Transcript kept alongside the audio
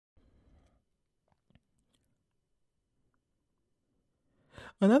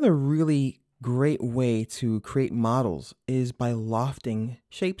Another really great way to create models is by lofting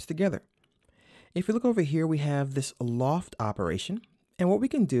shapes together. If you look over here, we have this loft operation. And what we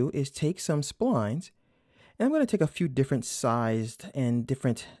can do is take some splines, and I'm going to take a few different sized and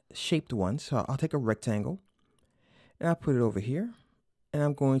different shaped ones. So I'll take a rectangle, and I'll put it over here. And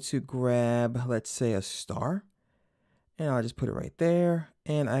I'm going to grab, let's say, a star, and I'll just put it right there.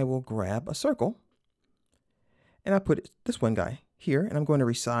 And I will grab a circle, and I'll put this one guy here, and I'm going to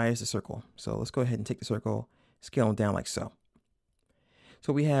resize the circle. So let's go ahead and take the circle, scale them down like so.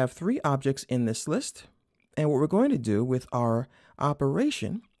 So we have 3 objects in this list. And what we're going to do with our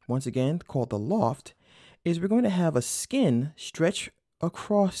operation, once again called the loft, is we're going to have a skin stretch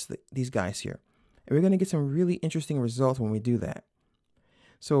across these guys here. And we're going to get some really interesting results when we do that.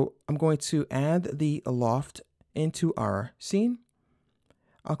 So I'm going to add the loft into our scene.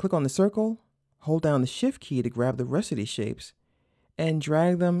 I'll click on the circle, hold down the shift key to grab the rest of these shapes, and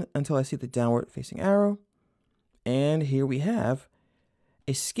drag them until I see the downward facing arrow. And here we have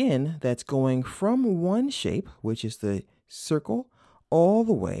a skin that's going from one shape, which is the circle, all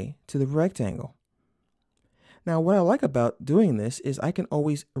the way to the rectangle. Now, what I like about doing this is I can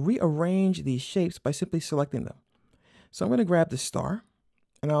always rearrange these shapes by simply selecting them. So I'm going to grab the star,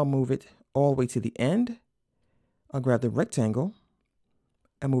 and I'll move it all the way to the end. I'll grab the rectangle,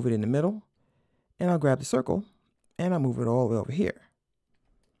 and move it in the middle, and I'll grab the circle, and I'll move it all the way over here.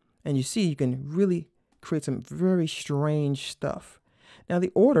 And you see, you can really create some very strange stuff. Now,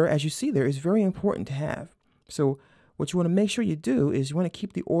 the order, as you see there, is very important to have. So what you want to make sure you do is you want to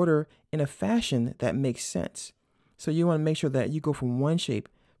keep the order in a fashion that makes sense. So you want to make sure that you go from one shape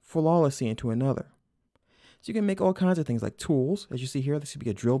flawlessly into another. So you can make all kinds of things like tools. As you see here, this could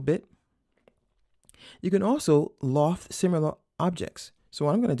be a drill bit. You can also loft similar objects. So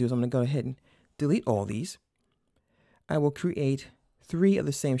what I'm going to do is I'm going to go ahead and delete all these. I will create 3 of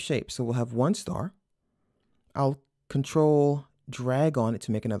the same shape. So we'll have one star. I'll control drag on it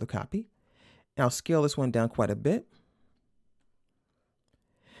to make another copy. And I'll scale this one down quite a bit.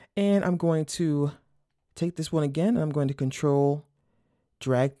 And I'm going to take this one again, and I'm going to control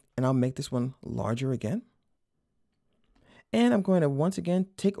drag, and I'll make this one larger again. And I'm going to once again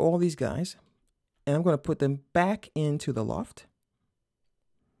take all these guys, and I'm going to put them back into the loft.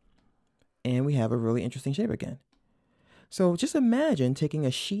 And we have a really interesting shape again. So just imagine taking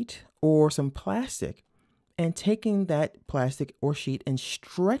a sheet or some plastic and taking that plastic or sheet and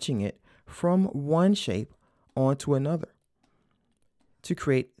stretching it from one shape onto another to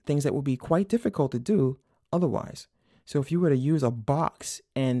create things that would be quite difficult to do otherwise. So if you were to use a box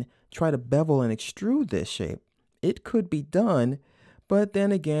and try to bevel and extrude this shape, it could be done, but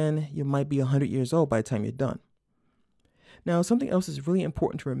then again, you might be 100 years old by the time you're done. Now, something else that's really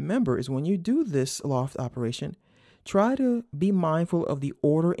important to remember is when you do this loft operation, try to be mindful of the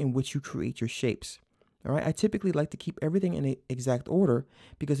order in which you create your shapes. All right, I typically like to keep everything in the exact order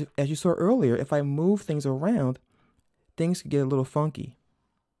because as you saw earlier, if I move things around, things could get a little funky.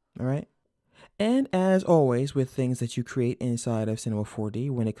 All right. And as always, with things that you create inside of Cinema 4D,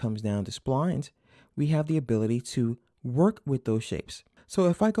 when it comes down to splines, we have the ability to work with those shapes. So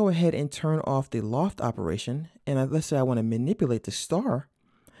if I go ahead and turn off the loft operation, and let's say I want to manipulate the star,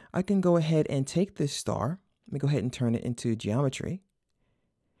 I can go ahead and take this star. Let me go ahead and turn it into geometry.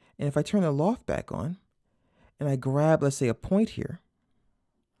 And if I turn the loft back on, and I grab, let's say, a point here,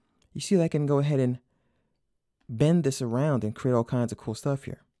 you see that I can go ahead and bend this around and create all kinds of cool stuff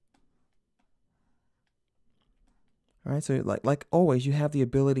here. All right, so like always, you have the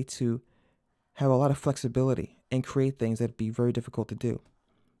ability to have a lot of flexibility and create things that'd be very difficult to do.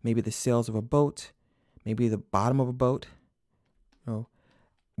 Maybe the sails of a boat, maybe the bottom of a boat,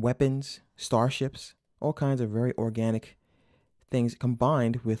 weapons, starships, all kinds of very organic things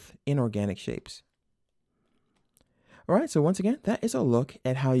combined with inorganic shapes. All right, so once again, that is a look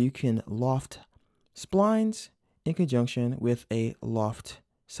at how you can loft splines in conjunction with a loft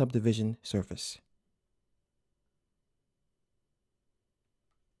subdivision surface.